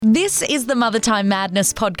This is the Mother Time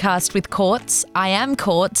Madness podcast with Courts. I am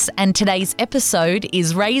Courts, and today's episode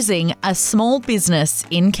is raising a small business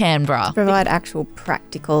in Canberra. Provide actual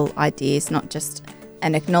practical ideas, not just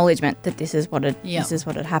an acknowledgement that this is what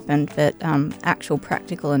had happened, but actual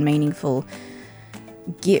practical and meaningful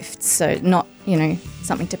gifts. So not,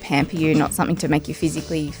 something to pamper you, not something to make you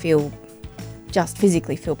physically feel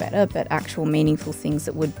better, but actual meaningful things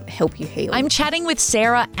that would help you heal. I'm chatting with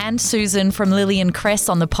Sarah and Susan from Lily & Cress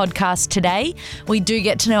on the podcast today. We do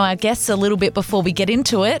get to know our guests a little bit before we get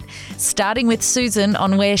into it, starting with Susan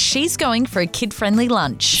on where she's going for a kid-friendly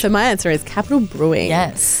lunch. So my answer is Capital Brewing.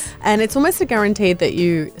 Yes. And it's almost a guarantee that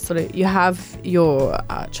you have your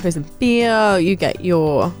chosen beer, you get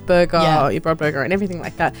your burger, your broad burger and everything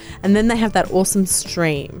like that. And then they have that awesome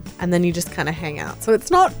stream and then you just kind of hang out. So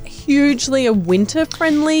it's not hugely a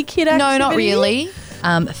winter-friendly kid activity. No, not really.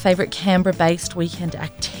 Favourite Canberra-based weekend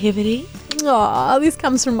activity? Oh, this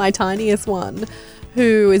comes from my tiniest one,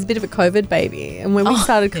 who is a bit of a COVID baby. And when we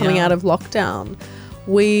started coming out of lockdown,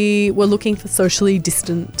 we were looking for socially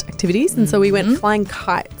distant activities. And so we went flying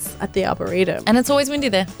kites at the Arboretum. And it's always windy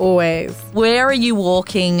there. Always. Where are you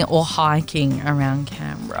walking or hiking around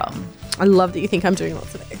Canberra? I love that you think I'm doing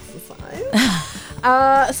lots of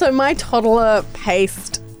exercise. So my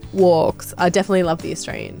toddler-paced walks, I definitely love the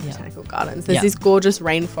Australian Botanical Gardens. There's this gorgeous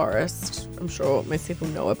rainforest. I'm sure most people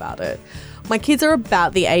know about it. My kids are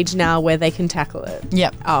about the age now where they can tackle it.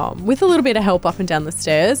 Yep. With a little bit of help up and down the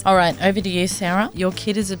stairs. All right, over to you, Sarah. Your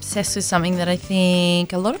kid is obsessed with something that I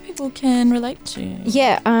think a lot of people can relate to.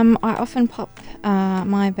 Yeah, I often pop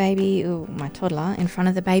my toddler in front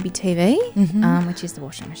of the baby TV, which is the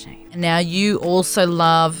washing machine. Now, you also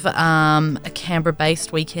love a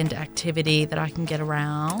Canberra-based weekend activity that I can get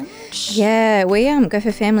around. Yeah, we go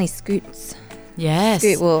for family scoots. Yes.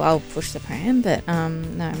 Well, I'll push the pram, but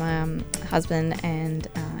no, my husband and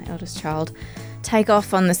eldest child take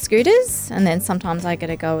off on the scooters, and then sometimes I get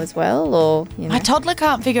to go as well. Or my toddler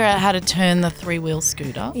can't figure out how to turn the 3-wheel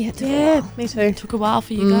scooter. Yeah, it took a while. Me too. It took a while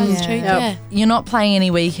for you guys too. Yep. Yeah. You're not playing any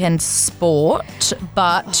weekend sport,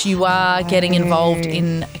 but you are getting involved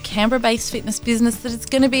in a Canberra-based fitness business that is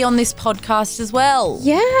going to be on this podcast as well.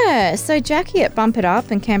 Yeah. So Jackie at Bump It Up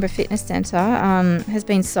and Canberra Fitness Centre has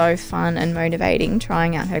been so fun and motivating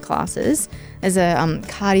trying out her classes. There's a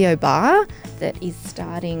cardio bar that is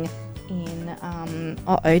starting in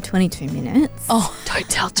 22 minutes. Oh, don't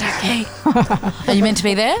tell Jackie. Are you meant to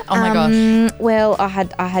be there? Oh my gosh. Well, I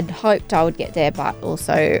had hoped I would get there, but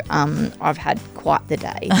also I've had quite the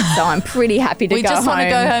day, so I'm pretty happy to we go home. just want to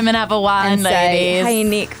go home and have a wine, and say, ladies. hey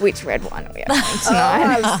Nick, which red wine are we having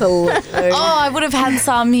tonight? Absolutely. I would have had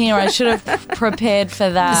some here. I should have prepared for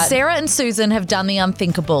that. Sarah and Susan have done the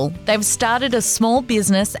unthinkable. They've started a small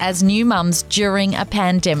business as new mums during a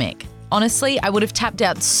pandemic. Honestly, I would have tapped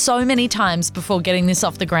out so many times before getting this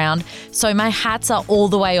off the ground, so my hats are all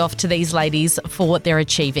the way off to these ladies for what they're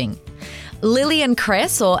achieving. Lily &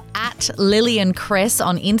 Cress, or at Lily & Cress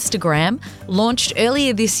on Instagram, launched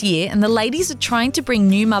earlier this year, and the ladies are trying to bring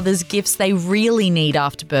new mothers gifts they really need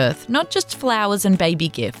after birth, not just flowers and baby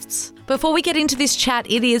gifts. Before we get into this chat,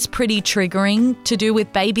 it is pretty triggering to do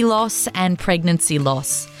with baby loss and pregnancy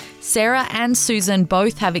loss. Sarah and Susan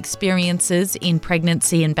both have experiences in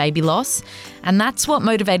pregnancy and baby loss, and that's what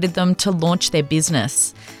motivated them to launch their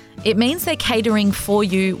business. It means they're catering for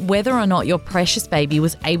you whether or not your precious baby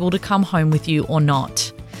was able to come home with you or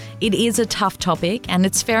not. It is a tough topic, and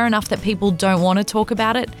it's fair enough that people don't want to talk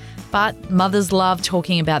about it, but mothers love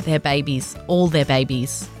talking about their babies, all their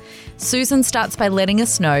babies. Susan starts by letting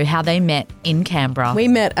us know how they met in Canberra. We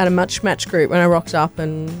met at a match group when I rocked up,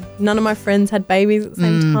 and none of my friends had babies at the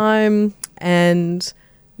same time. And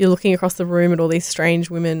you're looking across the room at all these strange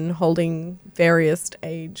women holding various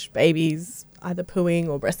age babies, either pooing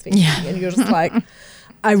or breastfeeding. Yeah. And you're just like,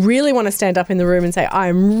 I really want to stand up in the room and say,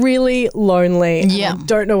 I'm really lonely. Yeah. I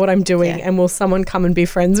don't know what I'm doing. Yeah. And will someone come and be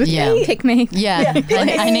friends with me? Pick me. Yeah.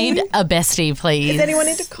 I need a bestie, please. Is anyone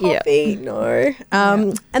into coffee? No.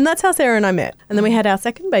 And that's how Sarah and I met. And then we had our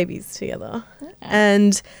second babies together.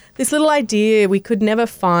 And this little idea, we could never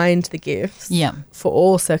find the gifts for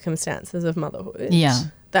all circumstances of motherhood. Yeah.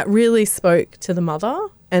 That really spoke to the mother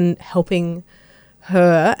and helping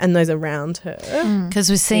her and those around her.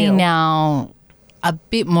 Because we're seeing now a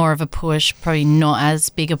bit more of a push, probably not as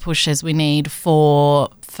big a push as we need for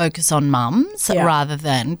focus on mums rather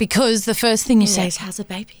than, because the first thing you say is, how's a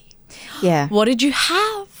baby? Yeah. What did you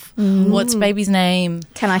have? What's baby's name?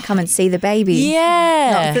 Can I come and see the baby?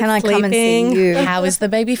 Yeah. Can I come and see you? How is the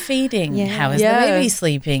baby feeding? Yeah. How is the baby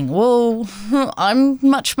sleeping? Well, I'm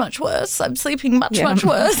much, much worse. I'm sleeping much, much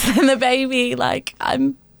worse than the baby. Like,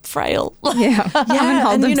 I'm frail. Yeah. Yeah,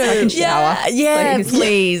 hold and them you so I know- can shower. Yeah,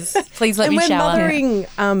 please let And me we're shower.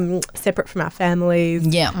 mothering separate from our families.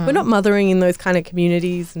 Yeah. We're not mothering in those kind of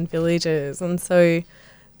communities and villages. And so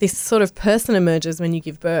this sort of person emerges when you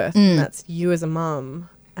give birth, and that's you as a mum.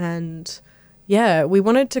 And yeah, we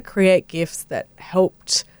wanted to create gifts that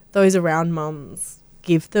helped those around mums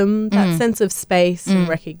give them that sense of space and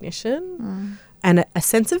recognition and a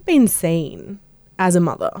sense of being seen as a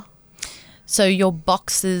mother. So your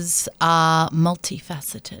boxes are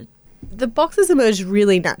multifaceted. The boxes emerged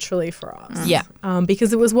really naturally for us. Yeah.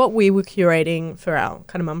 Because it was what we were curating for our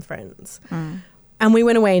kind of mum friends. And we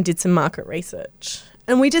went away and did some market research.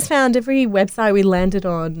 And we just found every website we landed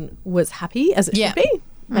on was happy as it should be.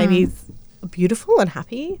 Babies are beautiful and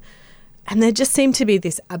happy. And there just seemed to be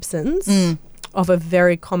this absence of a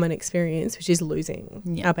very common experience, which is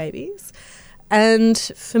losing our babies. And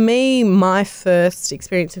for me, my first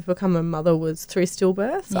experience of becoming a mother was through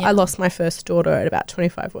stillbirth. So I lost my first daughter at about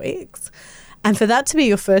 25 weeks. And for that to be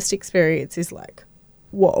your first experience is like,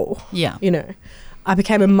 whoa. Yeah. You know, I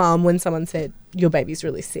became a mum when someone said, your baby's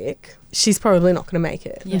really sick. She's probably not going to make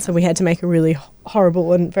it. Yeah. And so we had to make a really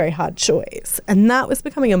horrible and very hard choice. And that was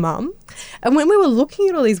becoming a mum. And when we were looking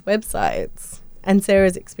at all these websites, and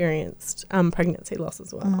Sarah's experienced pregnancy loss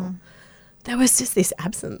as well, there was just this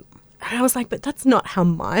absence. And I was like, but that's not how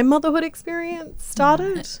my motherhood experience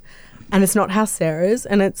started. Right. And it's not how Sarah's,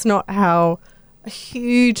 and it's not how a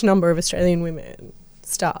huge number of Australian women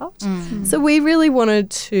start. So we really wanted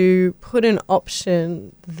to put an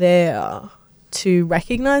option there to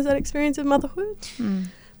recognise that experience of motherhood,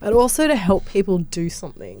 but also to help people do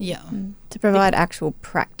something. Yeah. To provide actual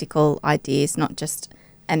practical ideas, not just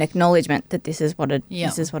an acknowledgement that this is what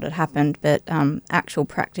had happened, but actual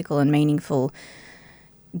practical and meaningful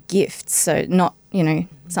gifts. So not,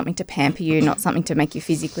 something to pamper you, not something to make you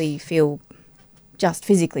physically feel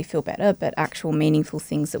better, but actual meaningful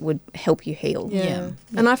things that would help you heal. Yeah.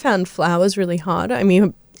 And I found flowers really hard. I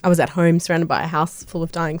mean, I was at home surrounded by a house full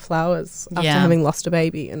of dying flowers after having lost a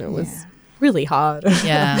baby, and it was really hard.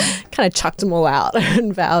 Yeah. Kind of chucked them all out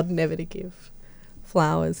and vowed never to give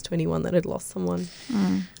flowers to anyone that had lost someone.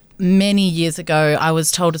 Many years ago, I was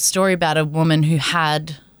told a story about a woman who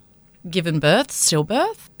had given birth,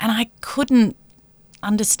 stillbirth, and I couldn't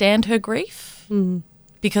understand her grief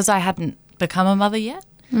because I hadn't become a mother yet.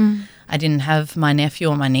 I didn't have my nephew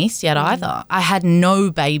or my niece yet either. I had no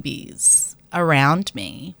babies around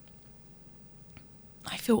me.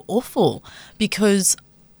 I feel awful because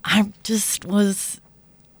I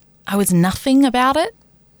was nothing about it.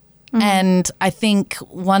 And I think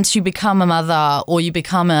once you become a mother or you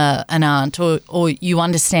become an aunt or you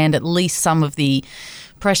understand at least some of the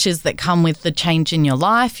pressures that come with the change in your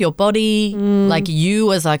life, your body, like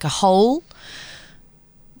you as like a whole,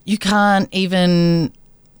 you can't even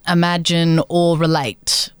imagine or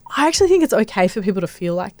relate. I actually think it's okay for people to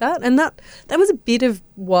feel like that. And that was a bit of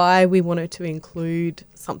why we wanted to include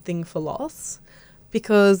something for loss,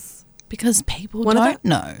 because people don't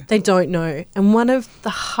know. They don't know. And one of the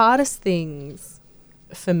hardest things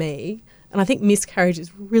for me, and I think miscarriage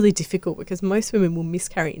is really difficult because most women will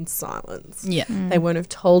miscarry in silence. Yeah. They won't have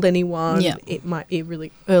told anyone. Yeah. It might be a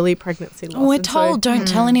really early pregnancy loss. We're told don't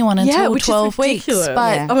tell anyone until 12 weeks.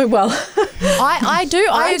 But oh, well. I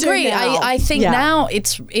agree. I think now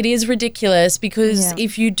it is ridiculous because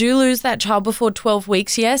if you do lose that child before 12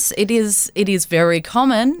 weeks, yes, it is very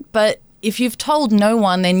common. But if you've told no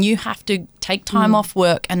one, then you have to take time off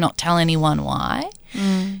work and not tell anyone why.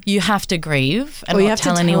 You have to grieve and not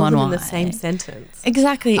tell anyone why. In the same sentence.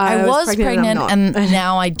 Exactly. I was pregnant and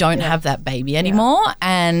now I don't have that baby anymore.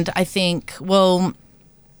 And I think, well,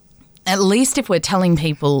 at least if we're telling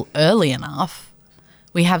people early enough,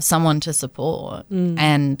 we have someone to support.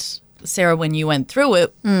 And Sarah, when you went through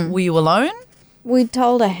it, were you alone? We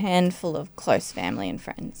told a handful of close family and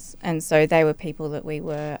friends, and so they were people that we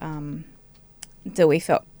were that we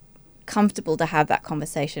felt comfortable to have that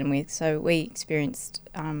conversation with. So we experienced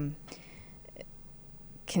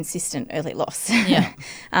consistent early loss. Yeah.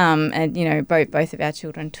 And both of our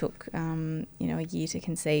children took a year to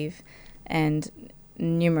conceive, and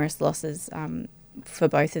numerous losses for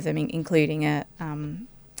both of them, including a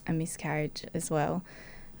miscarriage as well.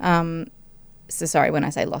 So sorry, when I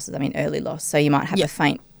say losses, I mean early loss. So you might have a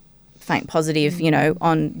faint positive,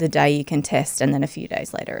 on the day you can test, and then a few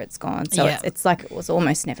days later it's gone. So it's like it was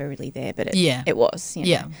almost never really there, but it was. So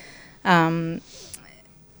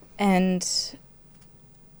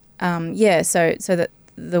that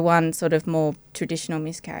the one sort of more traditional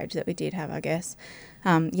miscarriage that we did have, I guess,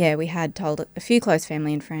 we had told a few close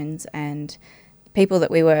family and friends and people that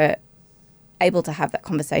we were able to have that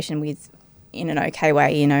conversation with in an okay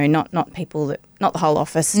way, you know, not people that, not the whole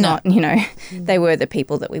office, not, you know, they were the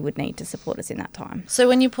people that we would need to support us in that time. So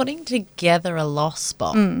when you're putting together a loss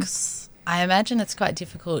box, I imagine it's quite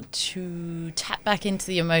difficult to tap back into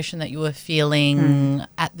the emotion that you were feeling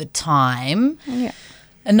at the time. Yeah.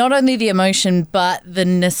 And not only the emotion, but the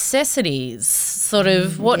necessities, sort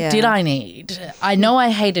of what did I need? I know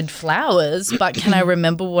I hated flowers, but can I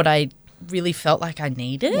remember what I really felt like I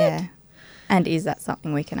needed? Yeah. And is that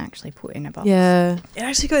something we can actually put in a box? Yeah. It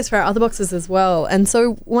actually goes for our other boxes as well. And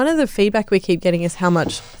so one of the feedback we keep getting is how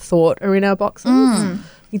much thought are in our boxes.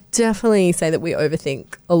 You definitely say that we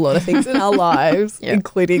overthink a lot of things in our lives,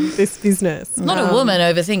 including this business. Not a woman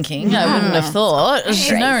overthinking, I wouldn't have thought.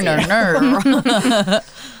 No.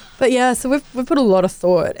 But yeah, so we've put a lot of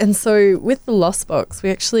thought. And so with the Lost Box, we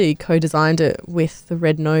actually co-designed it with the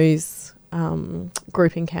Red Nose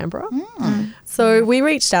group in Canberra. So we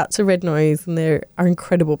reached out to Red Nose, and there are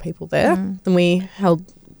incredible people there. And we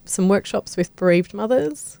held some workshops with bereaved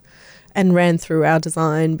mothers and ran through our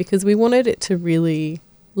design because we wanted it to really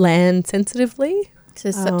land sensitively.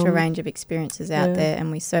 There's such a range of experiences out there,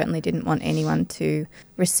 and we certainly didn't want anyone to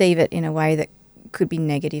receive it in a way that could be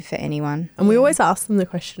negative for anyone. And we always ask them the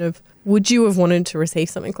question of, would you have wanted to receive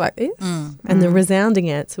something like this? And the resounding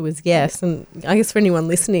answer was yes. And I guess for anyone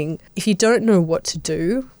listening, if you don't know what to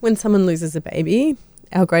do when someone loses a baby,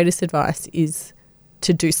 our greatest advice is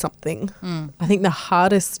to do something. I think the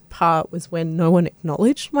hardest part was when no one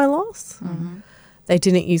acknowledged my loss. They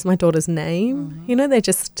didn't use my daughter's name. You know, they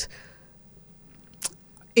just,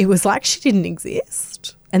 it was like she didn't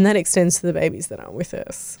exist. And that extends to the babies that aren't with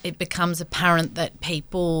us. It becomes apparent that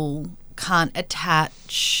people can't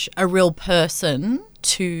attach a real person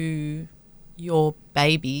to your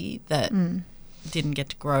baby that didn't get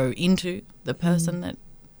to grow into the person that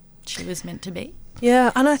she was meant to be.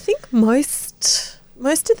 Yeah, and I think most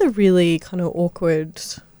of the really kind of awkward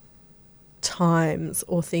times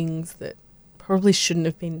or things that probably shouldn't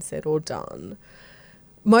have been said or done,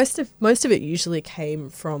 most of it usually came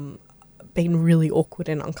from being really awkward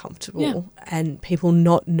and uncomfortable and people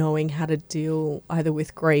not knowing how to deal either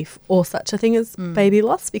with grief or such a thing as baby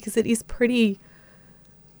loss, because it is pretty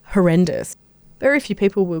horrendous. Very few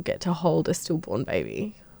people will get to hold a stillborn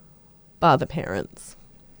baby, bar the parents,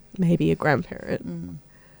 maybe a grandparent.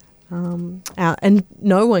 And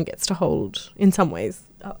no one gets to hold, in some ways,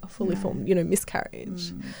 a fully formed, you know,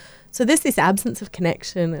 miscarriage. So there's this absence of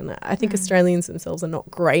connection, and I think Australians themselves are not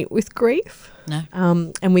great with grief. No.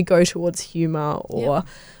 And we go towards humour or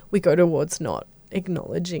we go towards not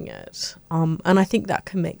acknowledging it. And I think that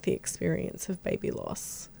can make the experience of baby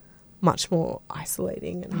loss much more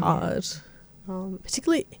isolating and hard,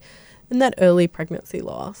 particularly in that early pregnancy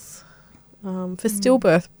loss. For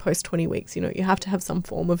stillbirth post 20 weeks, you know, you have to have some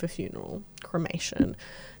form of a funeral, cremation.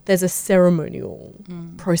 There's a ceremonial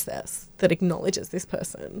process that acknowledges this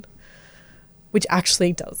person, which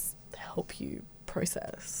actually does help you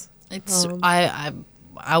process. It's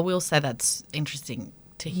I will say that's interesting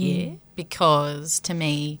to hear, because to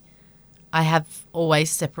me, I have always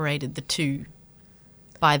separated the two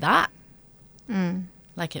by that.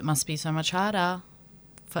 Like, it must be so much harder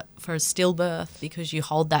for a stillbirth because you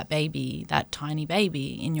hold that baby, that tiny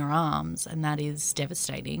baby, in your arms, and that is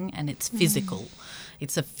devastating, and it's physical.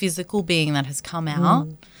 It's a physical being that has come out.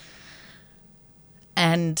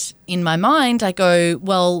 And in my mind, I go,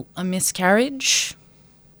 well, a miscarriage,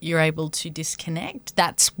 you're able to disconnect.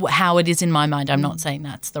 That's how it is in my mind. I'm not saying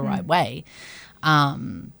that's the right way.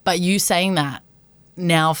 But you saying that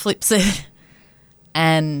now flips it.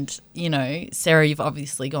 And, you know, Sarah, you've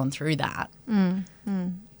obviously gone through that. And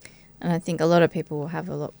I think a lot of people will have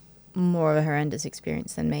a lot more of a horrendous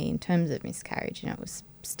experience than me in terms of miscarriage. You know, it was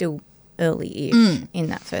still early-ish in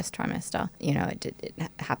that first trimester. You know, it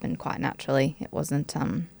happened quite naturally. It wasn't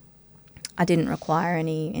I didn't require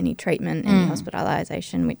any treatment, any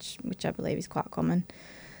hospitalisation, which I believe is quite common.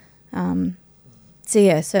 So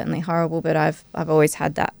yeah, certainly horrible, but I've always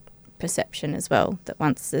had that perception as well, that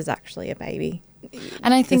once there's actually a baby,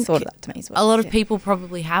 and I think thought of that to me as well. A lot of people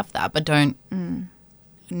probably have that, but don't.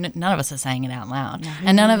 None of us are saying it out loud,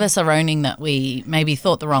 and none of us are owning that we maybe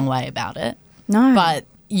thought the wrong way about it. No, but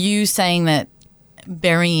you saying that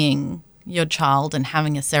burying your child and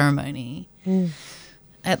having a ceremony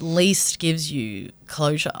at least gives you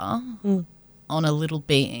closure on a little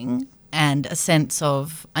being and a sense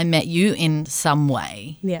of, I met you in some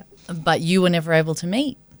way, but you were never able to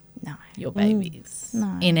meet your babies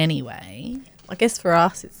in any way. I guess for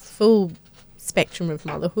us it's full spectrum of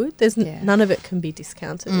motherhood. There's none of it can be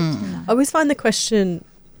discounted. I always find the question,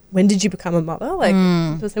 when did you become a mother? Like,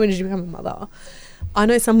 when did you become a mother? I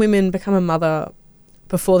know some women become a mother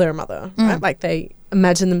before they're a mother, right? Like they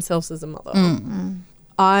imagine themselves as a mother.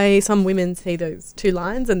 Some women see those 2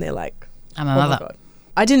 lines and they're like, I'm a mother. My God.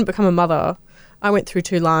 I didn't become a mother. I went through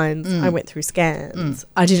 2 lines. I went through scans.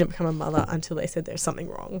 I didn't become a mother until they said there's something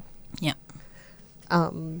wrong. Yeah. I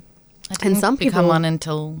didn't and some become people, one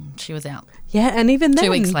until she was out. Yeah, and even then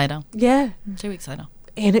 2 weeks later. Yeah. 2 weeks later.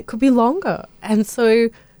 And it could be longer. And so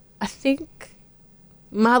I think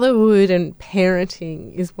motherhood and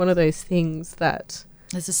parenting is one of those things that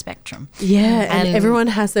There's a spectrum. yeah, and everyone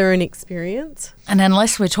has their own experience. And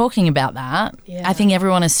unless we're talking about that, I think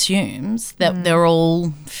everyone assumes that they're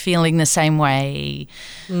all feeling the same way.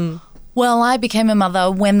 Well, I became a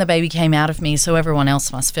mother when the baby came out of me, so everyone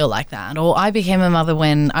else must feel like that. Or I became a mother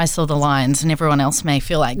when I saw the lines and everyone else may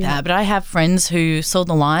feel like that. But I have friends who saw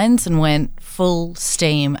the lines and went full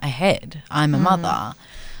steam ahead. I'm a mother.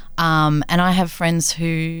 And I have friends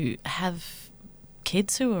who have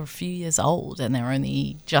kids who are a few years old and they're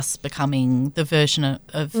only just becoming the version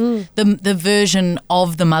of the version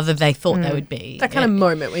of the mother they thought they would be. That kind of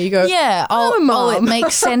moment where you go, yeah, I'm a mom. it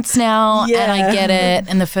makes sense now Yeah. and I get it.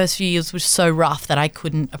 And the first few years was so rough that I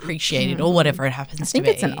couldn't appreciate it or whatever it happens I think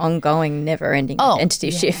to be. it's an ongoing, never-ending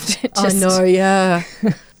identity shift. It I just- know, yeah.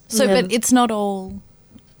 So, but it's not all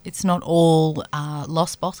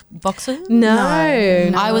lost boxes. No.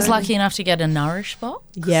 I was lucky enough to get a Nourish box.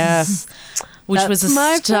 Yeah. Which was a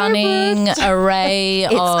my stunning array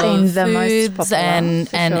It's of been the most foods popular, and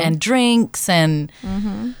for sure. and drinks and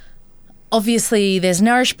obviously there's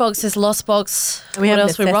Nourish box, there's Lost box. We what have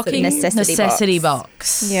else we're rocking? Necessity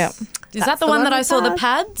box. Yeah. Is that the one that I saw the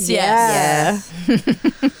pads? Yeah.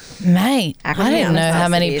 Mate, I Acronym didn't know how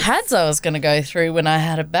many necessities. pads I was going to go through when I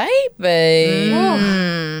had a baby.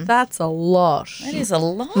 That's a lot. That is a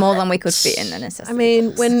lot. More than we could fit in the necessity. I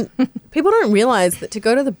mean, when people don't realise that to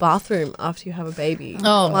go to the bathroom after you have a baby,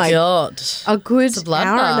 Oh, like God. a good a blood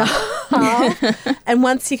hour and a half. And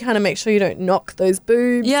once you kind of make sure you don't knock those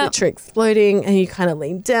boobs, Yep. which are exploding, and you kind of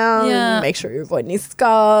lean down Yeah. and make sure you avoid any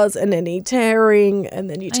scars and any tearing, and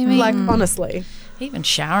then you like honestly, Even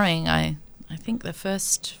showering, I think the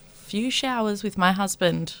first few showers with my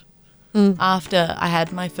husband after I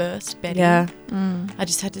had my first Betty, yeah, I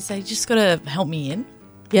just had to say, you just got to help me in.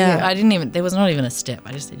 yeah. I didn't even, there was not even a step.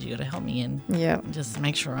 I just said, you got to help me in. yeah. Just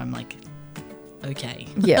make sure I'm like, okay.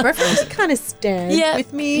 Yeah. Preferably to kind of stand Yeah.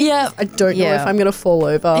 with me. Yeah. I don't know Yeah. if I'm going to fall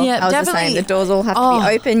over. Yeah, I was just definitely. saying the doors all have to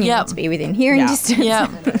be open. You need to be within hearing distance. Yeah.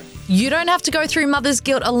 You don't have to go through mother's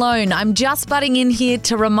guilt alone. I'm just butting in here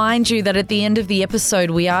to remind you that at the end of the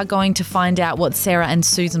episode, we are going to find out what Sarah and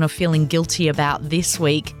Susan are feeling guilty about this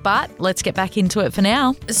week. But let's get back into it for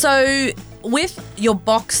now. So, with your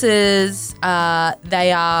boxes,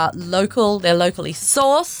 they are local. They're locally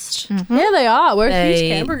sourced. Yeah, they are. We're a huge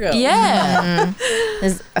Canberra girl. Yeah.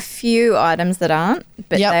 There's a few items that aren't,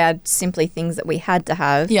 but Yep. they are simply things that we had to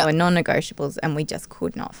have. Yep. They were non-negotiables and we just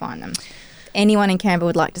could not find them. Anyone in Canberra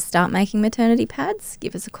would like to start making maternity pads,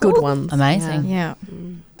 give us a call. Good ones. Amazing. Yeah.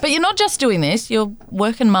 But you're not just doing this. You're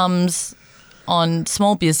working mums on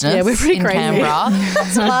small business Yeah, we're pretty in crazy. Canberra.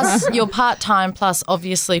 Plus you're part-time plus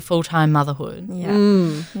obviously full-time motherhood. Yeah.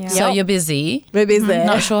 Yeah. So you're busy. Maybe it's there.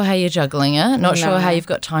 Not sure how you're juggling it. Not sure No. how you've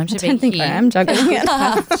got time to I be don't think here. I am juggling it.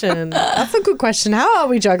 question. That's a good question. How are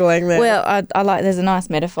we juggling this? Well, I like, there's a nice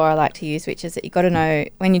metaphor I like to use, which is that you've got to know,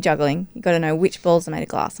 when you're juggling, you've got to know which balls are made of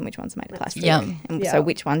glass and which ones are made of plastic. Yeah. And Yeah. so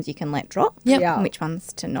which ones you can let drop Yep. Yeah. and which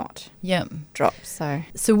ones to not Yep. drop. So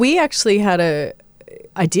So we actually had a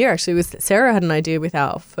idea. Actually, with Sarah had an idea with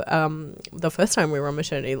our the first time we were on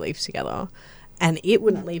maternity leave together, and it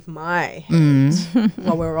wouldn't leave my head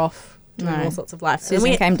while we were off doing No. all sorts of life. And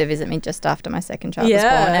Susan we- came to visit me just after my second child was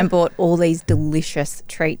Yeah. born and bought all these delicious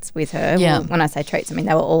treats with her. Yeah. Well, when I say treats, I mean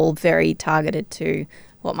they were all very targeted to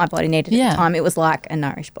what my body needed Yeah. at the time. It was like a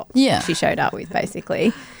Nourish box Yeah. she showed up with,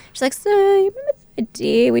 basically. She's like, so you remember that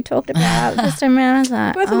idea we talked about this time around? I was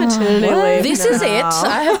like, Both on maternity leave. This is it. now.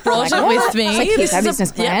 I have brought it with me. It's like, here's This our is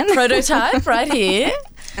business plan. prototype right here.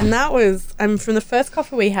 And that was from the first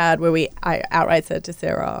coffee we had, where I outright said to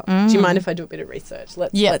Sarah, "Do you mind if I do a bit of research?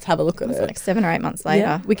 Let's have a look at It it." was like 7 or 8 months later.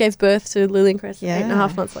 Yeah. We gave birth to Lily and Chris 8.5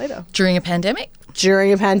 Yeah. months later During a pandemic.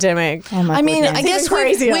 during a pandemic. Oh my I mean, goodness. I guess Even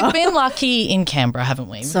crazier. we've been lucky in Canberra, haven't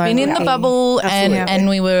we? We've So been in the lucky. bubble Absolutely. and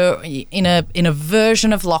we were in a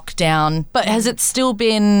version of lockdown. But has it still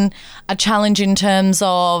been a challenge in terms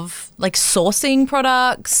of like sourcing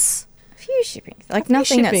products? a few shipping, like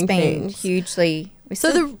nothing that's shipping been things. hugely. So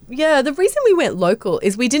the reason we went local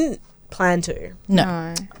is we didn't plan to.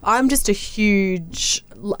 No. I'm just a huge.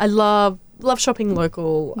 I love shopping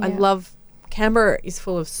local. I Yeah. love Canberra is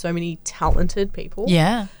full of so many talented people.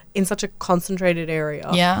 Yeah. in such a concentrated area.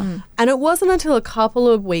 Yeah. And it wasn't until a couple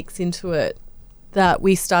of weeks into it that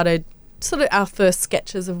we started sort of our first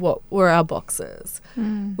sketches of what were our boxes,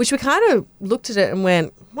 which we kind of looked at it and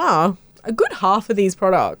went, wow, a good half of these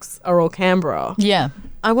products are all Canberra. Yeah.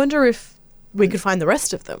 I wonder if we could find the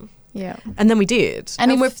rest of them. Yeah. And then we did.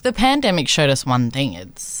 And if the pandemic showed us one thing,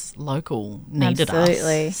 it's local needed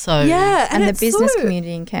Absolutely. us. So Yeah. And the it's business so-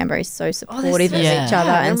 community in Canberra is so Oh, supportive they're of so- each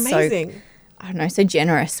other they're and so, amazing. I don't know, so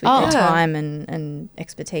generous with Oh. their Yeah. time and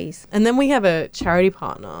expertise. And then we have a charity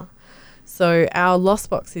partner. So our Lost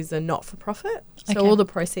Box is a not-for-profit. So Okay. all the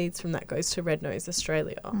proceeds from that goes to Red Nose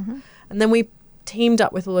Australia. And then we teamed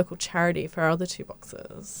up with a local charity for our other 2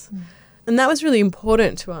 boxes. And that was really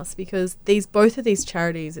important to us because both of these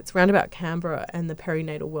charities, it's Roundabout Canberra and the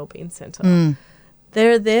Perinatal Wellbeing Centre,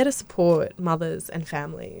 they're there to support mothers and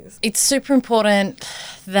families. it's super important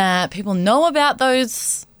that people know about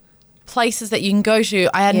those places that you can go to.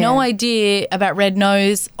 I had no Yeah. idea about Red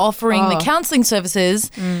Nose offering the counselling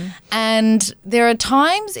services. And there are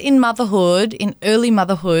times in motherhood, in early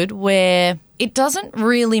motherhood, where it doesn't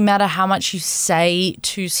really matter how much you say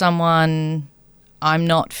to someone, I'm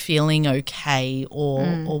not feeling okay or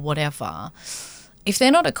whatever. If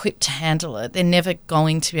they're not equipped to handle it, they're never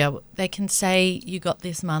going to be able. They can say, you got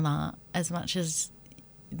this, mother, as much as,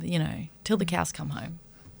 till the cows come home.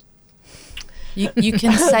 You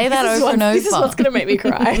can say that over and over. This is what's going to make me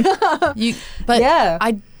cry. But Yeah.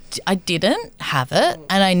 I didn't have it,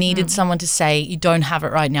 and I needed someone to say, you don't have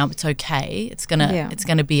it right now, it's okay. It's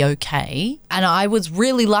gonna be okay. And I was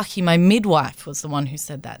really lucky. My midwife was the one who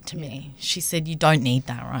said that to me. She said, you don't need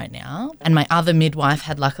that right now. And my other midwife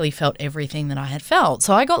had luckily felt everything that I had felt.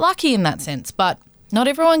 So I got lucky in that sense. But not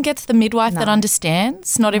everyone gets the midwife that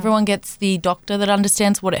understands. Not everyone gets the doctor that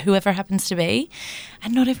understands whoever happens to be.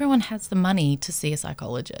 And not everyone has the money to see a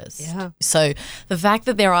psychologist. Yeah. So the fact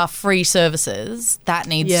that there are free services, that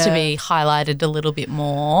needs to be highlighted a little bit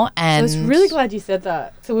more. And I was really glad you said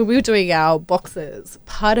that. So when we were doing our boxes,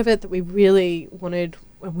 part of it that we really wanted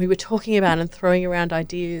when we were talking about and throwing around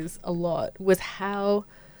ideas a lot was how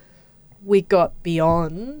we got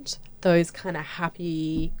beyond those kind of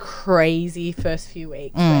happy, crazy first few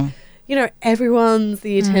weeks where, everyone's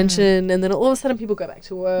the attention and then all of a sudden people go back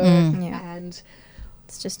to work and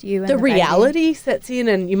It's just you and the baby. reality sets in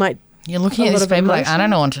and you might you're looking a at lot this of baby like, emotion. I don't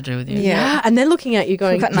know what to do with you. Yeah, and they're looking at you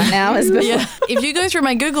going, We've got 9 hours. But Yeah. If you go through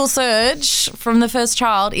my Google search from the first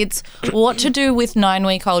child, it's what to do with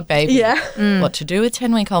 9-week-old baby. Yeah. What to do with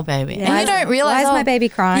 10-week-old baby. And you don't realize. Why is my baby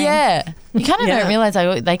crying? Yeah. You kind of don't realize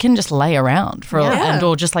they can just lay around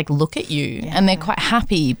or just like look at you and they're quite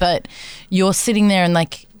happy, but you're sitting there and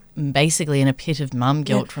like basically in a pit of mum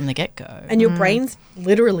guilt from the get-go. And your brain's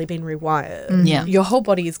literally been rewired. Yeah. Your whole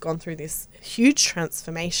body has gone through this huge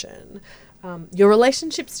transformation. Your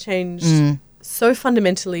relationships changed so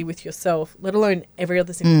fundamentally with yourself, let alone every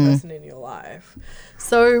other single person in your life.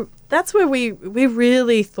 So that's where we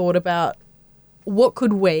really thought about what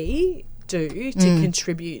could we do to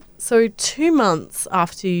contribute. So 2 months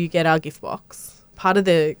after you get our gift box, part of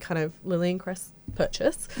the kind of Lillian Crest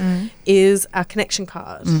purchase is our connection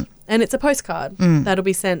card. And it's a postcard that'll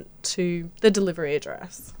be sent to the delivery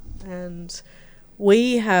address. And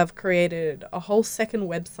we have created a whole second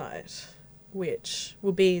website which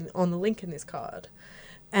will be on the link in this card.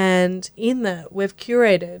 And in that, we've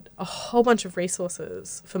curated a whole bunch of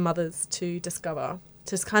resources for mothers to discover,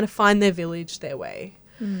 to kind of find their village, their way.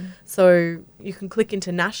 So you can click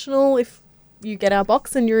into national if you get our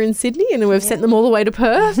box and you're in Sydney, and we've sent them all the way to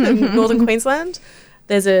Perth and northern Queensland.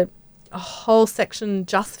 There's a whole section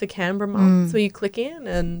just for Canberra mums where you click in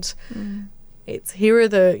and it's here are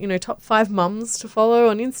the top 5 mums to follow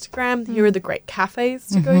on Instagram. Here are the great cafes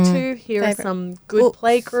to go to. Here are some good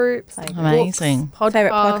play groups. Amazing. Books,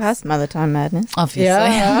 Favorite podcasts. podcast, Mother Time Madness. Obviously.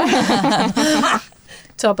 Yeah.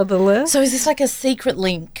 Top of the list. So is this like a secret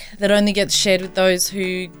link that only gets shared with those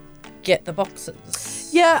who get the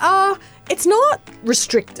boxes? Yeah, it's not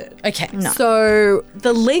restricted. Okay. No. So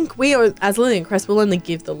the link, we are, as Lillian Crest, will only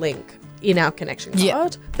give the link in our connection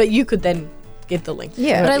card, but you could then give the link.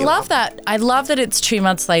 Yeah. But I love that. I love that it's 2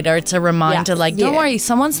 months later. It's a reminder, Yes. like, don't Yeah. worry,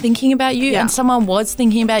 someone's thinking about you and someone was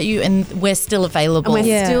thinking about you and we're still available. And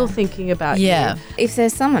we're Yeah. still thinking about you. If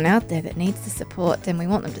there's someone out there that needs the support, then we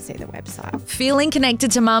want them to see the website. Feeling connected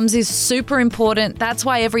to mums is super important. That's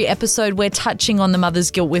why every episode we're touching on the mother's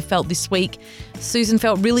guilt we've felt this week. Susan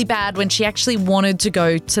felt really bad when she actually wanted to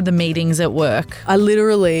go to the meetings at work. I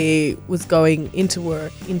literally was going into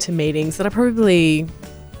work, into meetings that I probably,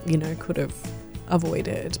 could have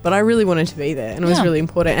avoided. But I really wanted to be there and it was really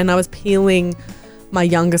important. And I was peeling my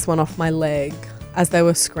youngest one off my leg as they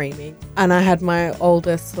were screaming. And I had my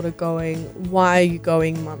oldest sort of going, "Why are you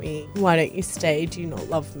going, Mummy? Why don't you stay? Do you not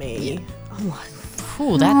love me?" Yeah. I'm like,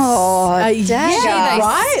 "Ooh, that's yeah, they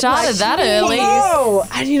right? started that early." Oh,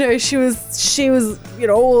 and she was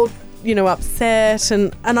all upset,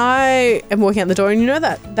 and I am walking out the door, and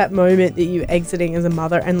that moment that you're exiting as a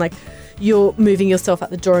mother, and like you're moving yourself out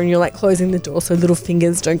the door, and you're like closing the door so little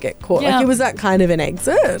fingers don't get caught. Yeah. Like it was that kind of an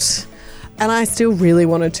exit, and I still really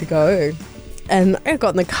wanted to go, and I got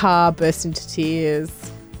in the car, burst into tears,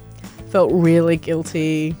 felt really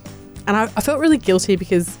guilty, and I felt really guilty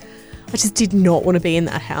because I just did not want to be in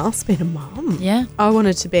that house being a mum. Yeah, I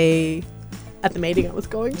wanted to be at the meeting I was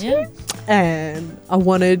going to. Yeah. And I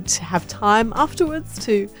wanted to have time afterwards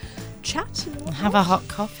to chat and have a hot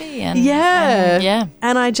coffee and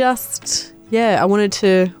and I just I wanted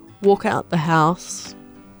to walk out the house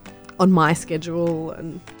on my schedule,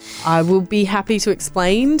 and I will be happy to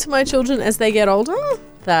explain to my children as they get older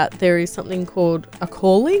that there is something called a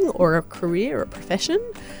calling or a career or a profession,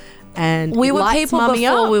 and we were people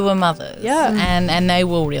before we were mothers, and they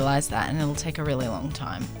will realise that, and it'll take a really long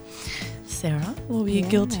time. Sarah, what were you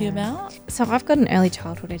guilty about? So I've got an early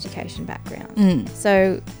childhood education background.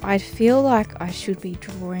 So I feel like I should be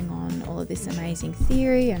drawing on all of this amazing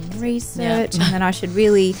theory and research, and then I should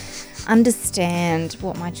really understand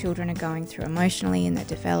what my children are going through emotionally in their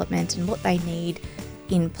development and what they need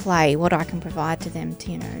in play, what I can provide to them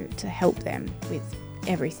to help them with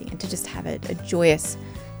everything, and to just have a joyous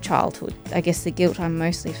childhood. I guess the guilt I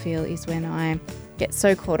mostly feel is when I get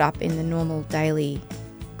so caught up in the normal daily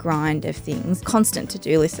grind of things, constant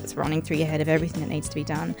to-do list that's running through your head of everything that needs to be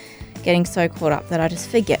done, getting so caught up that I just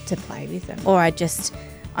forget to play with them, or I'm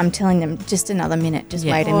telling them just another minute, just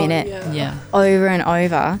wait a minute, over and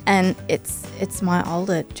over. And it's my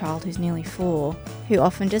older child who's nearly 4 who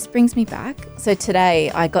often just brings me back. So today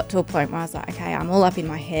I got to a point where I was like, okay, I'm all up in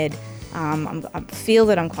my head. I feel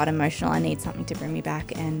that I'm quite emotional. I need something to bring me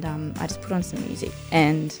back, and I just put on some music,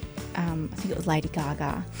 and I think it was Lady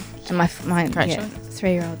Gaga, and my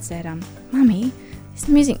 3-year-old said, "Mummy, this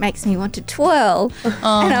music makes me want to twirl,"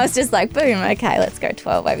 and I was just like, "Boom, okay, let's go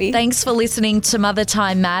twirl, baby." Thanks for listening to Mother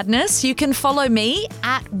Time Madness. You can follow me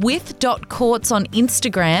at with.courts on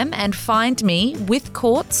Instagram and find me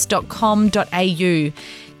withcourts.com.au.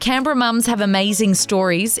 Canberra mums have amazing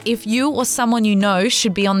stories. If you or someone you know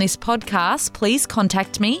should be on this podcast, please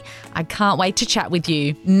contact me. I can't wait to chat with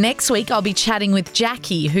you. Next week, I'll be chatting with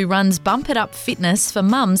Jackie, who runs Bump It Up Fitness for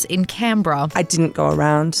mums in Canberra. I didn't go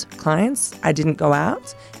around clients. I didn't go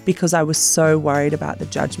out because I was so worried about the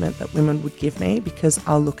judgment that women would give me, because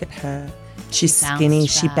I'll look at her. She's skinny,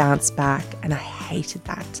 she bounced back, and I hated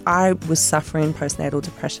that. I was suffering postnatal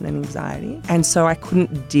depression and anxiety, and so I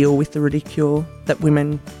couldn't deal with the ridicule that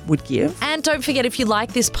women would give. And don't forget, if you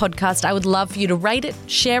like this podcast, I would love for you to rate it,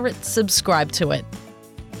 share it, subscribe to it.